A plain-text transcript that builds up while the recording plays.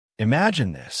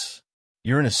Imagine this.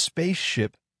 You're in a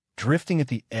spaceship drifting at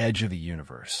the edge of the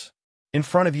universe. In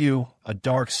front of you, a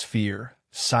dark sphere,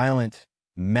 silent,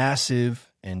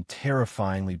 massive, and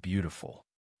terrifyingly beautiful.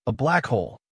 A black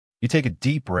hole. You take a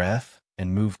deep breath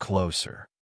and move closer.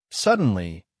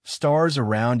 Suddenly, stars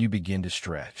around you begin to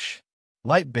stretch.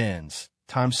 Light bends,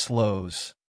 time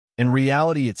slows, and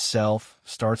reality itself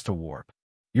starts to warp.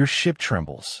 Your ship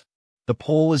trembles. The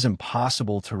pull is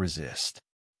impossible to resist.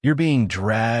 You're being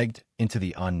dragged into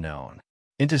the unknown,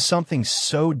 into something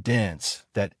so dense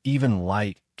that even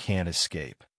light can't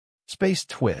escape. Space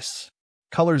twists.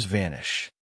 Colors vanish.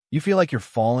 You feel like you're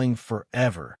falling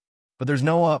forever, but there's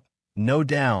no up, no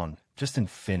down, just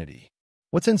infinity.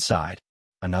 What's inside?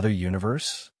 Another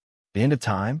universe? The end of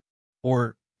time?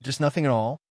 Or just nothing at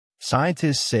all?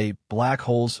 Scientists say black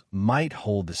holes might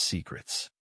hold the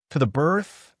secrets to the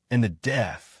birth and the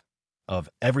death of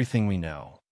everything we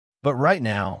know. But right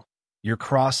now, you're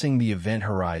crossing the event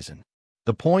horizon,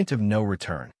 the point of no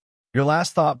return. Your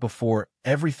last thought before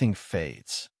everything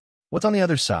fades. What's on the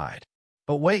other side?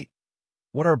 But wait,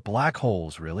 what are black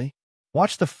holes really?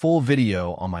 Watch the full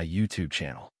video on my YouTube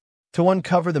channel to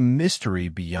uncover the mystery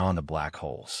beyond the black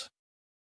holes.